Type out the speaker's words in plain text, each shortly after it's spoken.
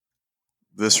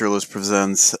Visceralist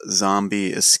presents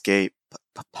Zombie Escape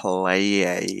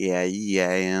Plan.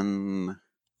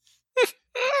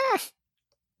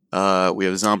 We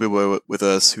have Zombie Boy with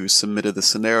us who submitted the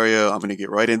scenario. I'm going to get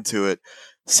right into it.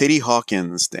 Sadie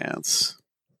Hawkins dance.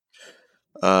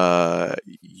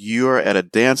 You are at a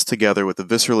dance together with the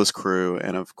Visceralist crew,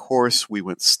 and of course we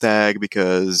went stag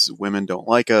because women don't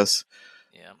like us.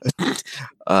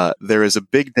 There is a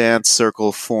big dance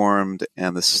circle formed,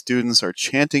 and the students are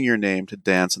chanting your name to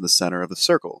dance in the center of the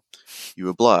circle. You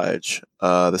oblige.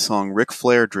 The song Ric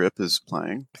Flair Drip is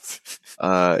playing.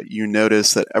 You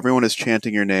notice that everyone is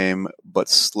chanting your name, but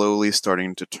slowly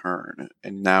starting to turn,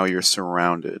 and now you're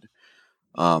surrounded.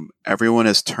 Everyone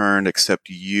has turned except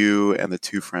you and the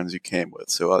two friends you came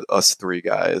with, so us three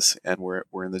guys, and we're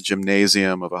in the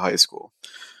gymnasium of a high school.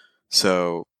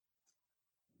 So,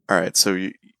 all right, so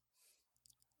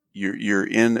you're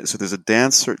in. So there's a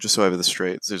dance. Just so I have this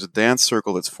straight, there's a dance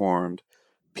circle that's formed.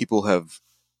 People have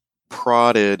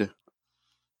prodded,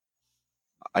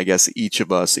 I guess, each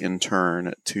of us in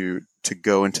turn to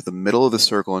go into the middle of the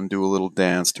circle and do a little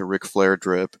dance to Ric Flair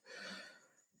Drip.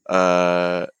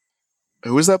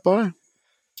 Who is that by?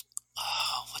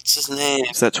 Oh, what's his name?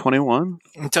 Is that 21?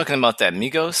 I'm talking about that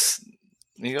Migos.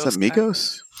 Is that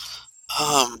Migos?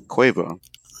 Quavo.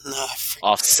 No,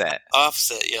 Offset.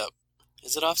 Offset. Yep.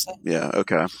 Is it Offset? Yeah.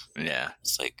 Okay. Yeah.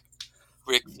 It's like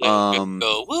Ric Flair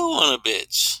go, "Woo on a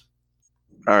bitch."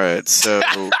 All right. So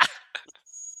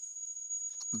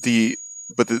the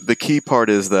key part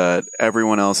is that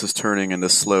everyone else is turning into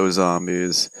slow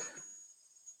zombies,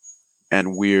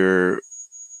 and we're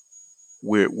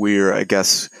I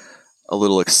guess a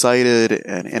little excited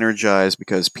and energized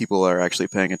because people are actually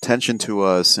paying attention to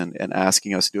us and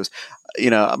asking us to do this. You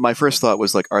know, my first thought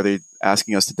was like, are they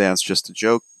asking us to dance just to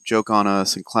joke on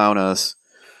us and clown us?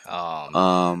 Oh,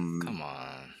 come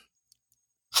on.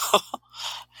 I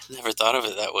never thought of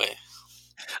it that way.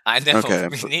 I know. Okay.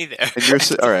 Me neither.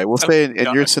 All right. We'll say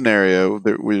in your scenario,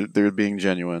 they're being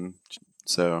genuine.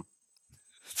 So,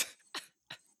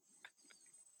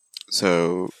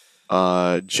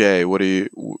 Jay, what do you?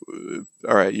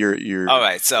 All right, you're all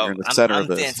right. So you're in the center of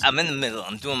this. I'm in the middle.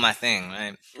 I'm doing my thing,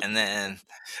 right? And then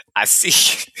I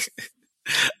see,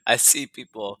 I see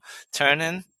people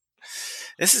turning.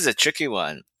 This is a tricky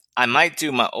one. I might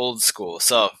do my old school.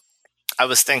 So I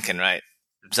was thinking, right?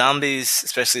 Zombies,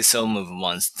 especially slow moving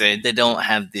ones, they don't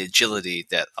have the agility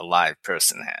that a live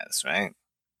person has, right?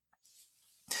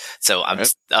 So I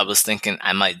was thinking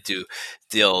I might do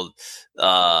the old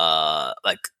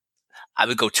like I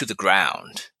would go to the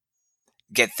ground,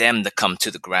 get them to come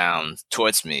to the ground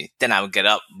towards me, then I would get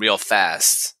up real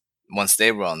fast once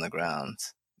they were on the ground.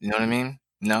 You know what I mean?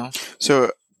 No.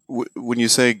 So when you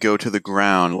say go to the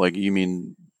ground, like you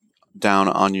mean down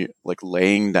on you, like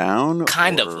laying down?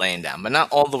 Kind of laying down, but not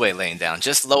all the way laying down.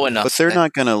 Just low enough. But they're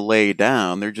not going to lay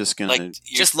down. They're just going to...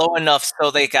 just low enough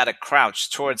so they got to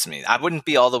crouch towards me. I wouldn't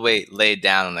be all the way laid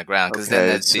down on the ground because then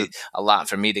that'd be a lot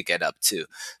for me to get up to.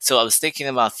 So I was thinking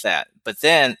about that. But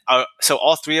then, so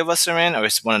all three of us are in, or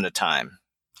is it one at a time?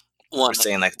 One. We're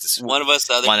saying like this. One of us,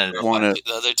 the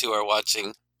other two are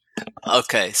watching.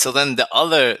 Okay, so then the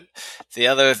other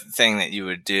thing that you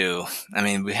would do, I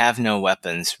mean, we have no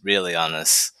weapons really on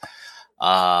us.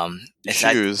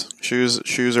 Shoes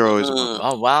are always.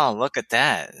 Oh wow! Look at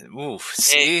that! Oof!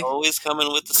 See, hey, always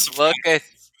coming with the smack. Look at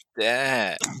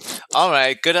that! All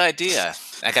right, good idea.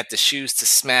 I got the shoes to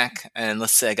smack, and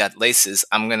let's say I got laces.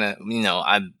 I'm gonna,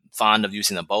 I'm fond of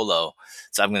using a bolo,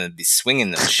 so I'm gonna be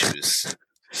swinging those shoes.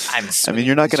 I mean,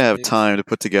 you're not going to have time to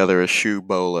put together a shoe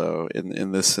bolo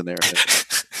in this scenario.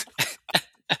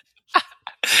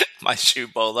 My shoe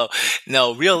bolo.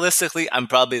 No, realistically, I'm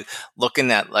probably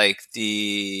looking at like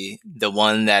the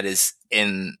one that is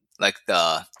in like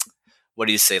the, what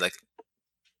do you say, like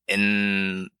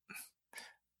in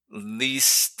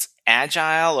least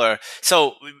agile, or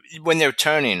so when they're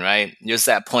turning, right? There's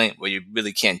that point where you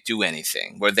really can't do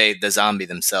anything, where the zombie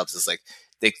themselves is like,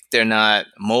 they're not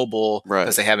mobile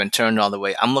because they haven't turned all the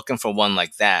way. I'm looking for one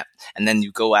like that. And then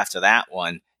you go after that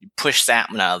one, you push that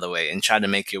one out of the way and try to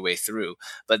make your way through.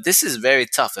 But this is very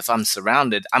tough. If I'm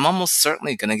surrounded, I'm almost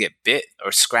certainly going to get bit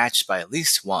or scratched by at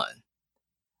least one.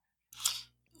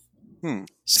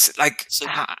 So,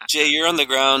 Jay, you're on the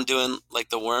ground doing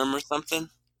like the worm or something?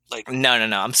 Like No.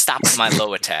 I'm stopping my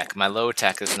low attack. My low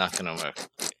attack is not going to work.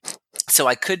 So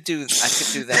I could do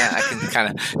that. I can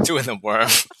kind of doing the worm.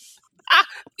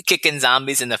 Kicking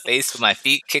zombies in the face with my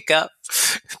feet kick up.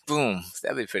 Boom.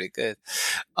 That'd be pretty good.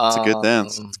 It's a good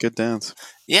dance. It's a good dance.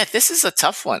 Yeah, this is a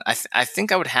tough one. I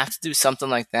think I would have to do something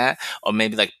like that, or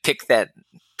maybe like pick that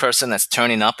person that's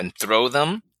turning up and throw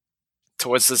them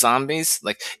towards the zombies.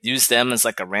 Like use them as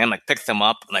like a ram. Like pick them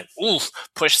up. And, like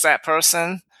push that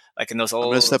person. Like in those I'm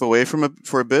old. gonna step away from it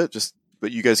for a bit,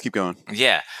 but you guys keep going.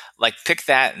 Yeah, like pick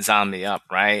that zombie up,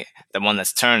 right? The one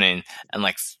that's turning, and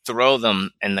like throw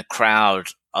them in the crowd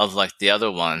of like the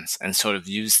other ones, and sort of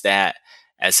use that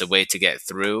as a way to get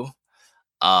through.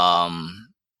 But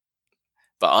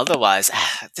otherwise,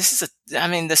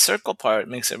 the circle part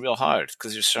makes it real hard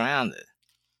because you're surrounded.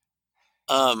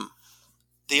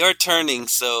 They are turning,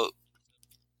 so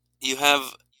you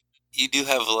do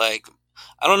have like,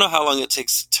 I don't know how long it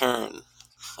takes to turn.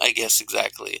 I guess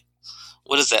exactly.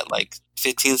 What is that, like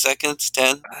 15 seconds?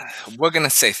 10? We're gonna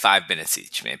say 5 minutes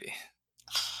each, maybe.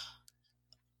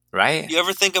 Right? You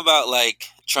ever think about like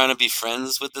trying to be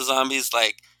friends with the zombies,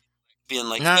 like being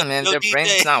like, no, man, their DJ,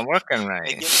 brain's not working right.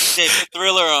 like, DJ, put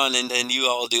Thriller on, and then you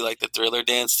all do like the Thriller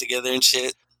dance together and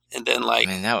shit, and then like,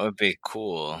 I mean, that would be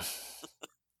cool.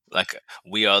 Like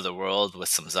We Are the World with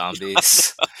some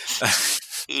zombies.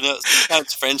 Who knows?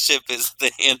 Sometimes friendship is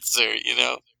the answer, you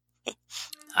know.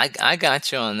 I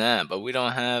got you on that, but we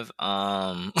don't have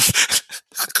Oh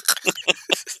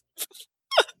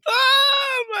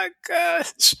my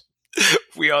gosh.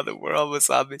 We Are the World with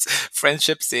zombies.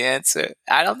 Friendship's the answer.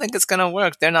 I don't think it's gonna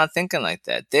work. They're not thinking like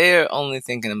that. They're only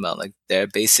thinking about like their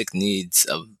basic needs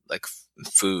of like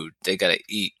food. They gotta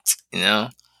eat, you know?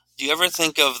 Do you ever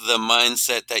think of the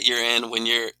mindset that you're in when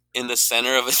you're in the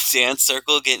center of a dance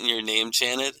circle getting your name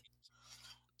chanted?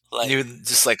 Like, you're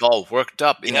just like all worked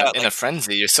up in yeah, in a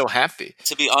frenzy. You're so happy.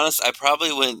 To be honest, I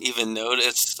probably wouldn't even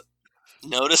notice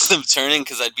them turning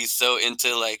because I'd be so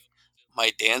into like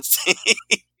my dancing.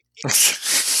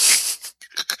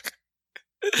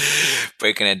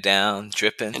 Breaking it down,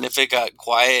 dripping. And if it got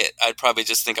quiet, I'd probably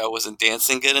just think I wasn't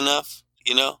dancing good enough,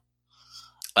 you know?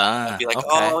 I'd be like, okay.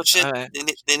 oh shit, right.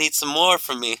 they need some more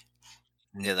from me.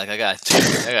 Yeah, like I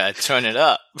gotta turn it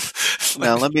up.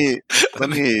 Now let me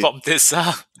bump this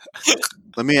up.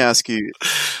 Let me ask you.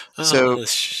 So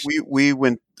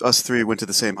us three went to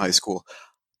the same high school.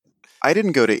 I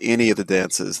didn't go to any of the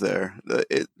dances there.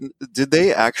 Did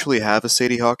they actually have a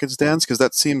Sadie Hawkins dance? Because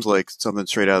that seems like something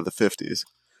straight out of the 50s.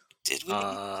 Did we?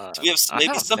 Did we have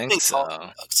maybe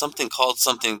something called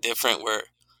something different? Where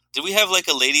did we have like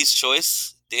a ladies'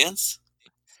 choice dance?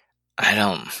 I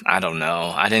don't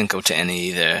know. I didn't go to any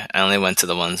either. I only went to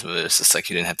the ones where it's just like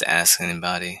you didn't have to ask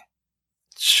anybody.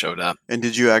 Just showed up. And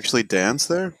did you actually dance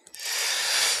there?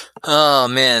 Oh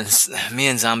man, me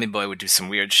and Zombie Boy would do some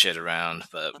weird shit around,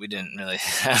 but we didn't really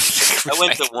have. I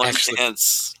went to one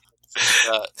dance,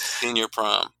 senior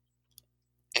prom,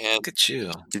 and look at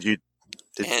you. Did you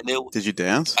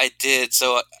dance? I did.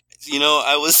 So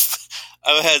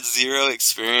I had zero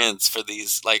experience for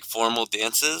these like formal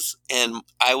dances, and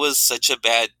I was such a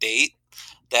bad date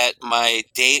that my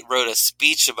date wrote a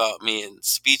speech about me in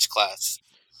speech class.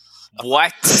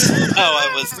 What?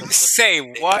 I was say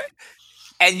what?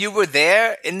 And you were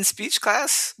there in speech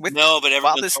class? No, but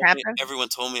everyone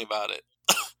told me about it.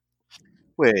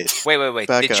 Wait.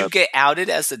 Did you get outed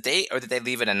as the date, or did they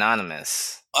leave it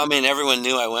anonymous? I mean, everyone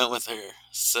knew I went with her,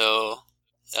 so.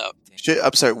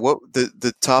 I'm sorry. What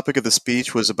the topic of the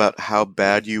speech was about how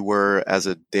bad you were as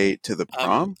a date to the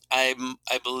prom? I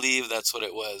believe that's what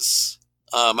it was.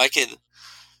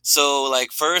 So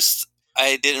like first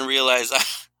I didn't realize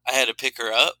I had to pick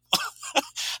her up.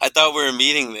 I thought we were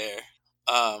meeting there.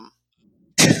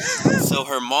 So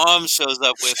her mom shows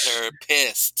up with her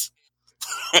pissed,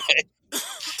 right?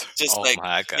 Just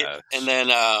my God. And then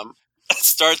it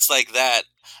starts like that.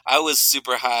 I was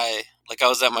super high, like I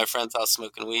was at my friend's house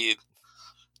smoking weed.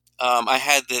 I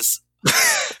had this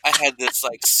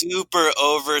like super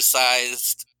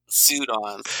oversized suit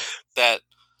on that,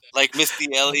 like Missy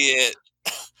Elliott.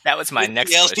 That was my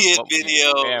next Elliott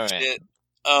video shit.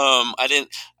 I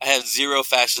have zero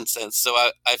fashion sense, so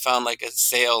I found like a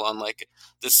sale on like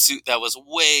this suit that was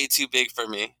way too big for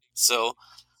me. So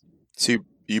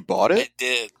you bought it? I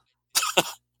did.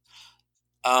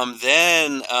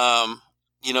 Then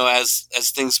as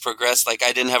things progressed, like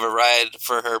I didn't have a ride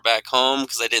for her back home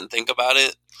because I didn't think about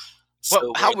it.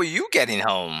 So how were you getting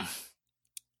home?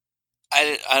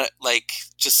 I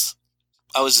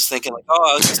was just thinking like,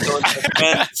 I'll just go with my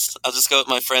friends. I'll just go with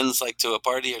my friends like to a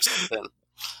party or something.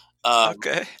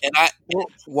 Okay. And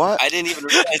what? I didn't even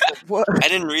realize what? I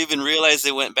didn't even realize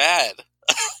it went bad.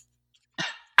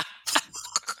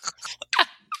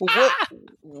 What?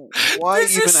 Why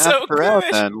this even ask so her out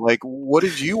then? Like, what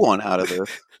did you want out of this?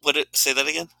 Say that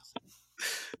again?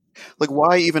 Like,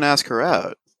 why even ask her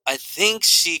out? I think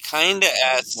she kind of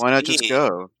asked. Why not just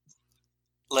go?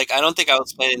 Like, I don't think I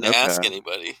was planning to ask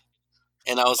anybody.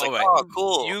 And I was like, oh,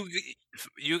 cool.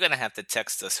 You're gonna have to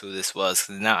text us who this was,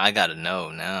 'cause now I gotta know.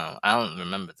 Now I don't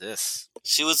remember this.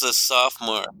 She was a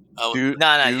sophomore. No, you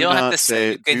don't have to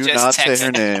say. You can do just not text say her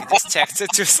it. name. You can just text it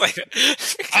to us later.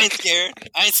 I ain't scared.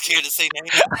 I ain't scared to say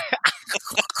names.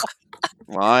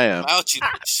 Well, I am. I'm out, you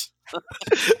bitch.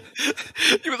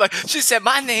 You were like, she said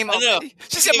my name I know. already.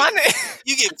 She said my name.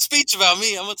 You gave a speech about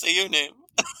me. I'm gonna say your name.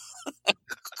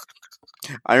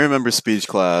 I remember speech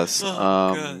class.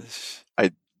 gosh.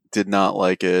 I did not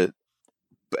like it,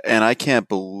 and I can't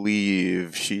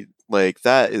believe she like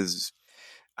that is.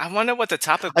 I wonder what the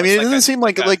topic was. I mean, it doesn't seem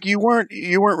like you weren't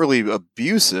really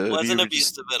abusive. Wasn't you were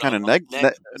abusive just at kind of all.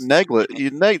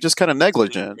 just kind of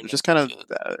negligent, just kind of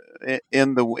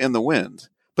in the wind.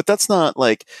 But that's not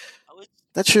like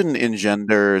that shouldn't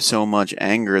engender so much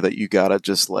anger that you gotta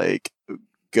just like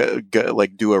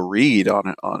like do a read on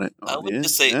it. I would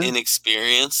just say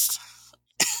inexperienced.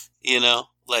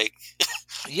 Like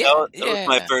yeah, that was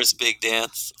my first big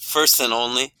dance, first and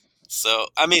only. So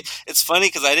I mean, it's funny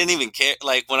because I didn't even care.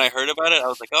 Like when I heard about it, I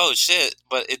was like, "Oh shit!"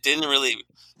 But it didn't really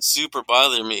super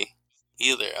bother me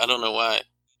either. I don't know why.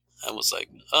 I was like,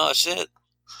 "Oh shit."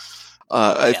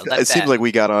 It seems like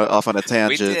we got off on a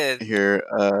tangent We here.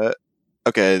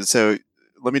 Okay, so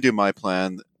let me do my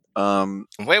plan.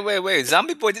 Wait!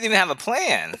 Zombie Boy didn't even have a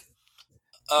plan.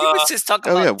 He was just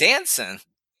talking about dancing.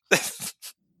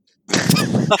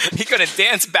 He gonna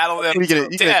dance battle them. You gonna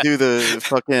do the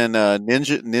fucking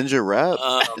ninja rap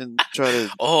and try to?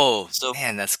 Oh,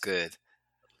 man, that's good.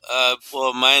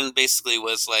 Well, mine basically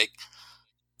was like,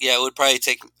 yeah, it would probably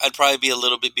I'd probably be a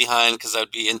little bit behind because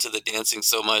I'd be into the dancing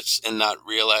so much and not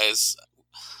realize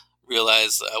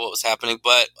what was happening.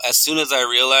 But as soon as I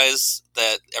realized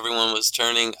that everyone was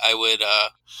turning, I would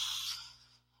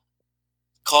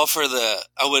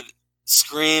I would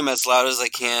scream as loud as I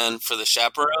can for the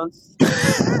chaperones.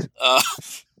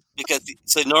 Because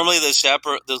so normally those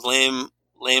lame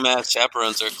ass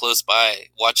chaperones are close by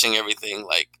watching everything,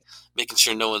 like making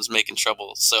sure no one's making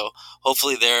trouble. So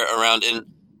hopefully they're around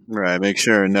right. Make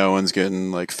sure no one's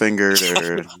getting like fingered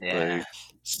or like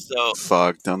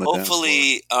fucked on the dance floor.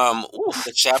 Hopefully,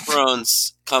 the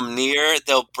chaperones come near,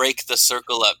 they'll break the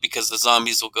circle up because the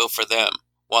zombies will go for them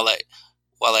while I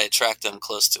attract them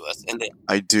close to us. And then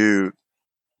I do.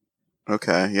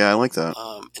 Okay, yeah, I like that.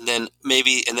 And then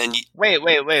wait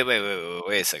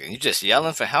a second. You just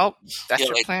yelling for help? That's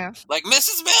your plan? Like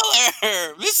Mrs.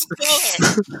 Miller, Mrs.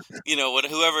 Miller.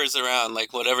 Whoever is around,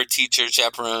 like whatever teacher,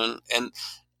 chaperone, and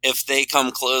if they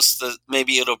come close,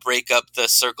 maybe it'll break up the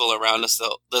circle around us.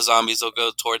 The zombies will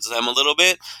go towards them a little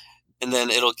bit, and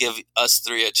then it'll give us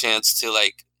three a chance to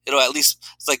it'll at least,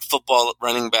 it's like football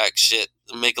running back shit,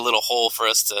 make a little hole for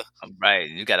us to. Right,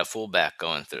 you got a fullback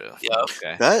going through. Yeah,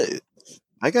 okay. That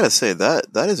I gotta say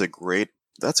that's a great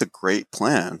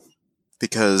plan,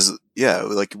 because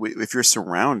like if you're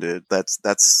surrounded,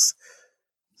 it's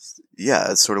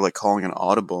sort of like calling an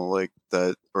audible like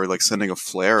that, or like sending a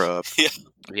flare up.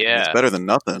 Yeah, it's better than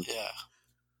nothing. Yeah.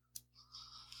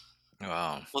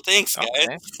 Wow. Well, thanks, guys.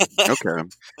 Okay.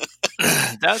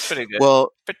 That was pretty good.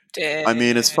 Well, I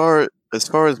mean, as far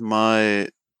as my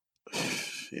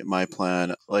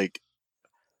plan, like,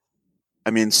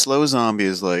 I mean, slow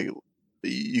zombies, like,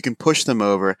 you can push them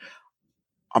over.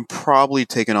 I'm probably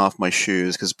taking off my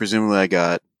shoes because presumably I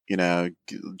got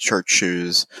church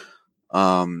shoes,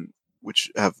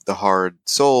 which have the hard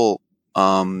sole.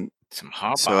 Some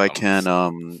hard so I can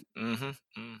so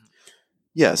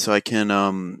I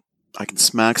can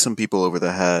smack some people over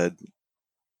the head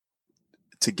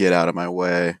to get out of my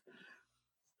way.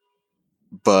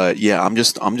 But yeah, I'm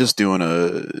just going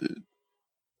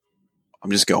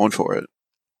for it.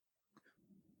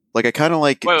 Like I kind of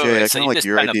like Jay. I kind of like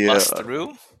your idea. Bust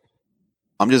through?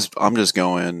 I'm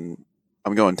going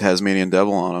Tasmanian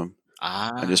Devil on them.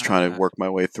 I'm just trying to work my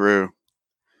way through.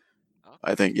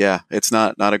 I think it's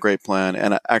not a great plan,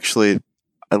 and actually,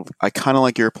 I kind of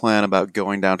like your plan about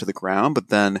going down to the ground, but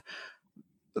then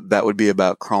that would be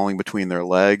about crawling between their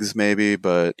legs, maybe.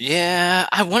 But yeah,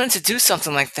 I wanted to do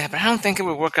something like that, but I don't think it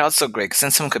would work out so great because then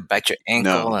someone could bite your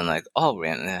ankle and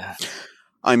yeah.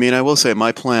 I mean, I will say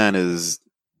my plan is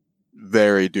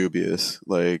very dubious,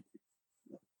 like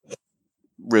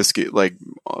risky, like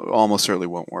almost certainly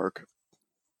won't work.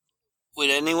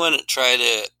 Would anyone try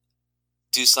to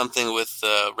do something with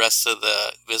the rest of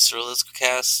the Visceralist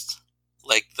cast,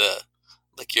 like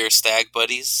your stag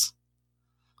buddies,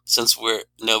 since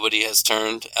nobody has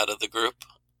turned out of the group?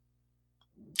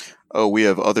 Oh, we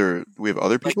have other people,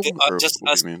 just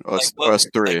us. What do you mean? Us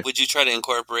three. Like, would you try to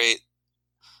incorporate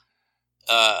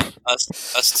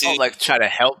us two? Like try to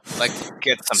help, like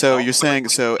get some. So help. You're saying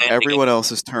everyone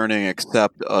else is turning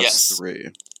except us three.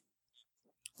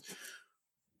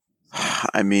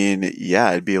 I mean,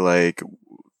 yeah, it'd be like.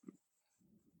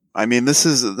 I mean, this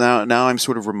is now. Now I'm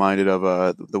sort of reminded of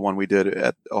the one we did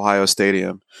at Ohio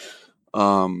Stadium,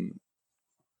 um,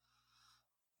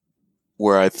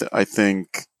 where I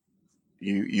think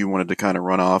you wanted to kind of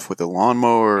run off with a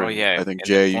lawnmower, Oh and yeah, I think in the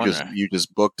Jay, corner. you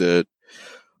just booked it.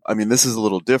 I mean, this is a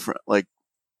little different. Like,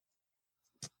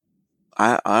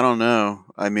 I don't know.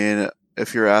 I mean,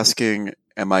 if you're asking,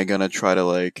 am I gonna try to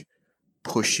like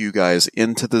push you guys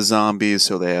into the zombies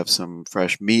so they have some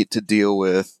fresh meat to deal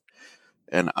with,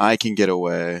 and I can get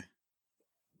away?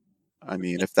 I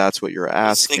mean, if that's what you're I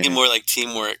was thinking asking. more like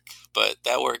teamwork, but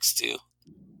that works too.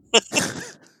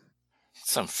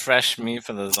 Some fresh meat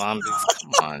for the zombies.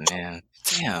 Come on, man.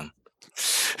 Damn.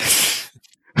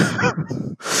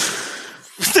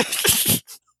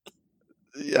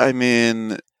 I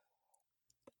mean,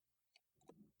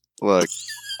 look.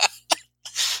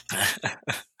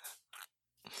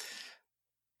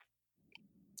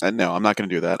 No, I'm not going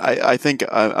to do that. I think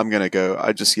I'm going to go.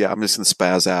 I'm just going to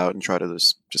spaz out and try to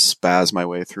just spaz my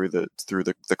way through the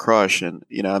crush, and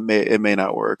it may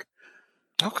not work.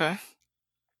 Okay.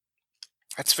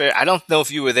 That's fair. I don't know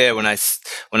if you were there when I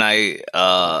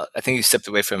think you stepped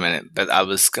away for a minute, but I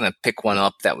was gonna pick one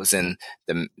up that was in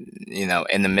in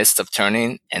the midst of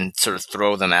turning and sort of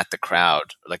throw them at the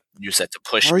crowd, like you said, to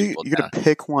push How are people you going down. to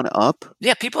pick one up?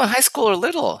 Yeah, people in high school are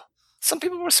little. Some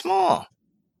people were small.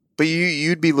 But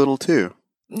you'd be little too.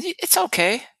 It's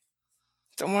okay.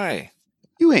 Don't worry.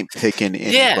 You ain't picking Yeah,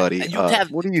 anybody you'd up.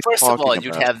 have. What are you First of all, talking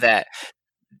you'd about? have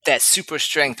that super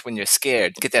strength when you're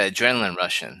scared. Get that adrenaline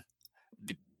rushing.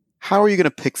 How are you going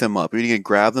to pick them up? Are you going to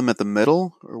grab them at the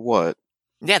middle or what?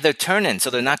 Yeah, they're turning, so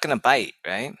they're not gonna bite,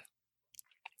 right?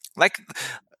 Like,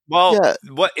 well, Yeah.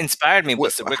 what inspired me What?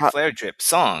 was the Ric Flair drip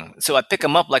song. So I pick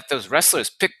them up like those wrestlers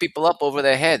pick people up over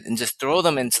their head and just throw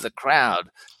them into the crowd.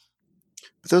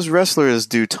 Those wrestlers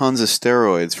do tons of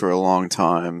steroids for a long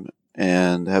time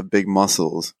and have big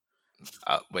muscles.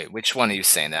 Wait, which one are you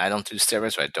saying? That I don't do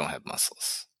steroids or I don't have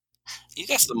muscles? You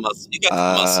got some muscles. You got some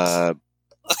muscles.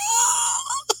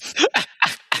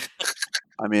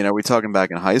 I mean, are we talking back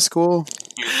in high school?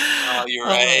 You're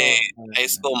right. High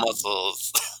school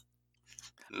muscles.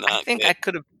 I think good. I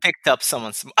could have picked up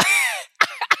someone's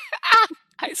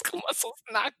high school muscles.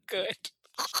 Not good.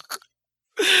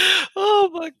 Oh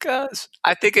my gosh.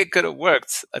 I think it could have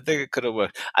worked. I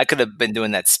could have been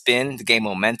doing that spin to gain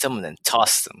momentum and then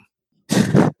tossed them.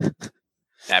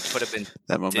 I put them in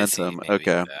that momentum. dizzy, maybe,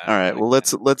 Okay. All right. Well, let's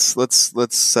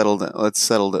settle down.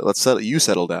 You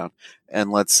settle down,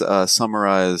 and let's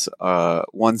summarize.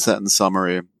 One sentence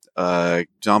summary.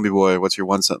 Zombie Boy, what's your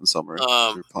one sentence summary?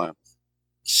 What's your plan?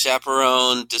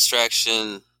 Chaperone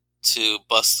distraction to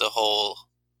bust a hole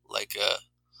like a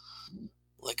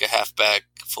halfback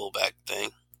fullback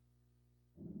thing.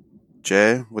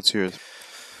 Jay, what's yours?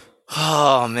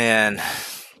 Oh man,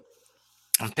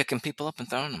 I'm picking people up and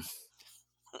throwing them.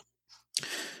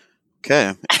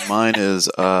 Okay, mine is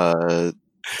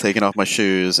taking off my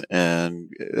shoes and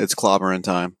it's clobbering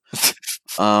time.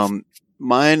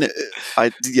 Mine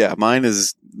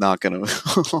is not gonna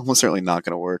almost certainly not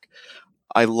gonna work.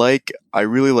 I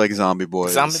really like Zombie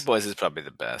Boys. Zombie Boys is probably the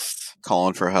best.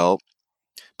 Calling for help.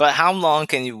 But how long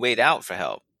can you wait out for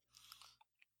help?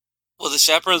 Well, the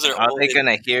chaperones are they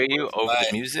gonna hear you over the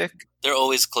music? They're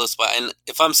always close by, and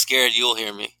if I'm scared, you'll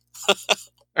hear me.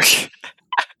 I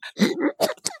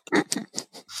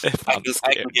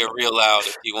can get real loud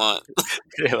if you want.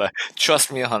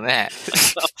 Trust me on that.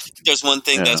 There's one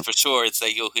thing that's for sure. It's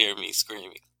that you'll hear me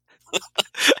screaming.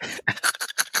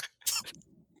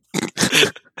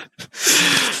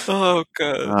 Oh,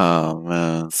 God. Oh,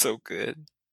 man. So good.